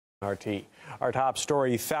RT. Our top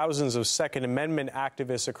story, thousands of Second Amendment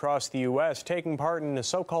activists across the U.S. taking part in a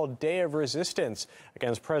so-called day of resistance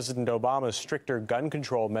against President Obama's stricter gun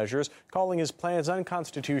control measures, calling his plans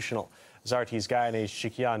unconstitutional. As RT's Gaya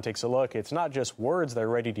takes a look, it's not just words they're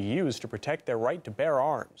ready to use to protect their right to bear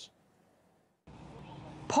arms.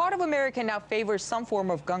 Part of America now favors some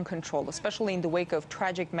form of gun control, especially in the wake of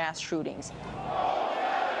tragic mass shootings,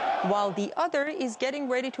 while the other is getting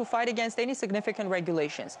ready to fight against any significant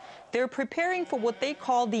regulations. They're preparing for what they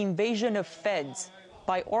call the invasion of feds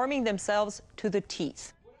by arming themselves to the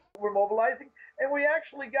teeth. We're mobilizing, and we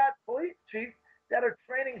actually got police chiefs that are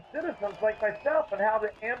training citizens like myself on how to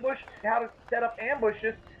ambush, how to set up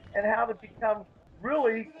ambushes, and how to become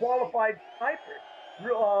really qualified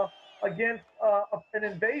snipers against an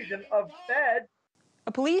invasion of feds.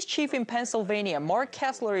 A police chief in Pennsylvania, Mark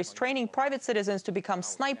Kessler, is training private citizens to become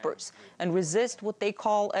snipers and resist what they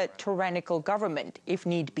call a tyrannical government, if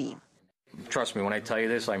need be. Trust me, when I tell you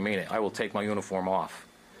this, I mean it. I will take my uniform off,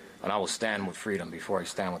 and I will stand with freedom before I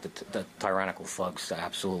stand with the tyrannical thugs.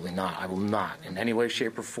 Absolutely not. I will not, in any way,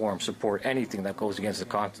 shape, or form, support anything that goes against the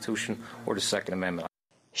Constitution or the Second Amendment.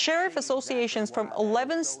 Sheriff associations from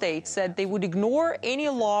 11 states said they would ignore any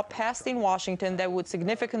law passed in Washington that would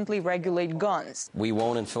significantly regulate guns. We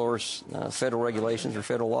won't enforce federal regulations or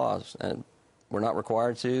federal laws. We're not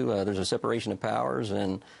required to. There's a separation of powers,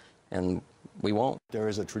 and we won't. There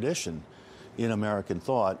is a tradition in American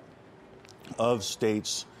thought of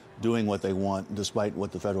states doing what they want despite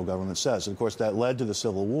what the federal government says. And of course, that led to the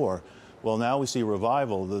Civil War. Well, now we see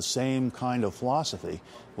revival of the same kind of philosophy.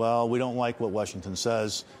 Well, we don't like what Washington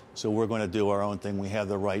says, so we're going to do our own thing. We have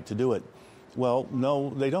the right to do it. Well,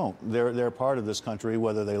 no, they don't. They're part of this country,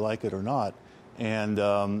 whether they like it or not, and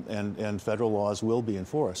federal laws will be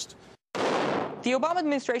enforced. The Obama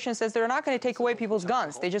administration says they're not going to take away people's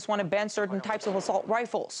guns. They just want to ban certain types of assault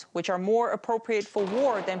rifles, which are more appropriate for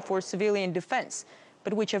war than for civilian defense,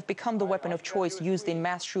 but which have become the weapon of choice used in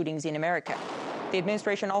mass shootings in America. The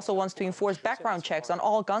administration also wants to enforce background checks on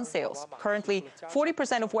all gun sales. Currently,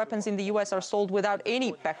 40% of weapons in the U.S. are sold without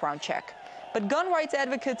any background check. But gun rights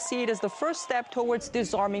advocates see it as the first step towards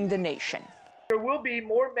disarming the nation. There will be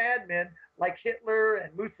more madmen like Hitler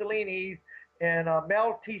and Mussolini's and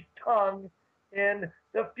Maltese tongue in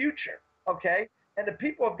the future, okay? And the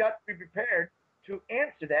people have got to be prepared to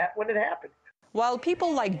answer that when it happens. While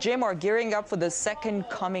people like Jim are gearing up for the second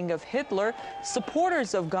coming of Hitler,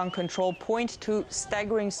 supporters of gun control point to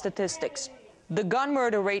staggering statistics. The gun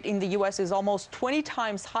murder rate in the U.S. is almost 20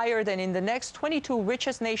 times higher than in the next 22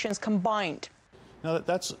 richest nations combined. Now,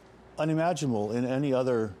 that's unimaginable in any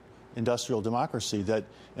other industrial democracy, that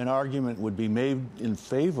an argument would be made in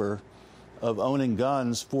favor of owning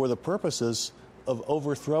guns for the purposes of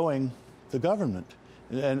overthrowing the government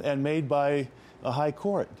and made by a high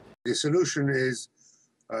court. The solution is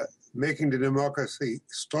making the democracy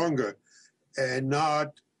stronger and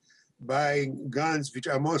not buying guns which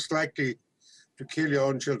are most likely to kill your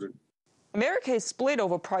own children. America is split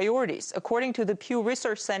over priorities. According to the Pew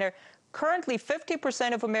Research Center, currently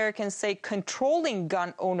 50% of Americans say controlling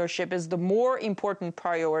gun ownership is the more important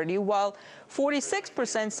priority, while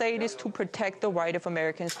 46% say it is to protect the right of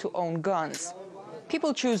Americans to own guns.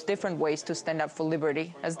 People choose different ways to stand up for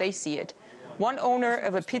liberty as they see it. One owner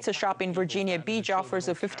of a pizza shop in Virginia Beach offers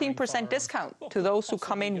a 15% discount to those who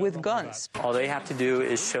come in with guns. All they have to do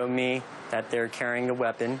is show me that they're carrying a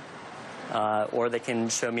weapon, or they can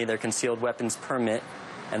show me their concealed weapons permit,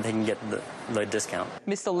 and they can get the discount.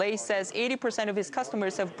 Mr. Lay says 80% of his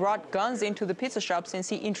customers have brought guns into the pizza shop since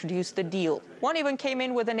he introduced the deal. One even came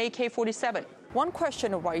in with an AK-47. One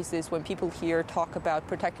question arises when people here talk about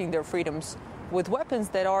protecting their freedoms with weapons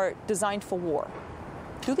that are designed for war.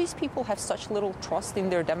 Do these people have such little trust in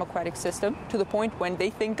their democratic system to the point when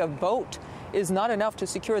they think a vote is not enough to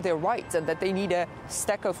secure their rights and that they need a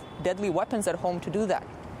stack of deadly weapons at home to do that?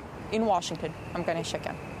 In Washington, I'm Gaya.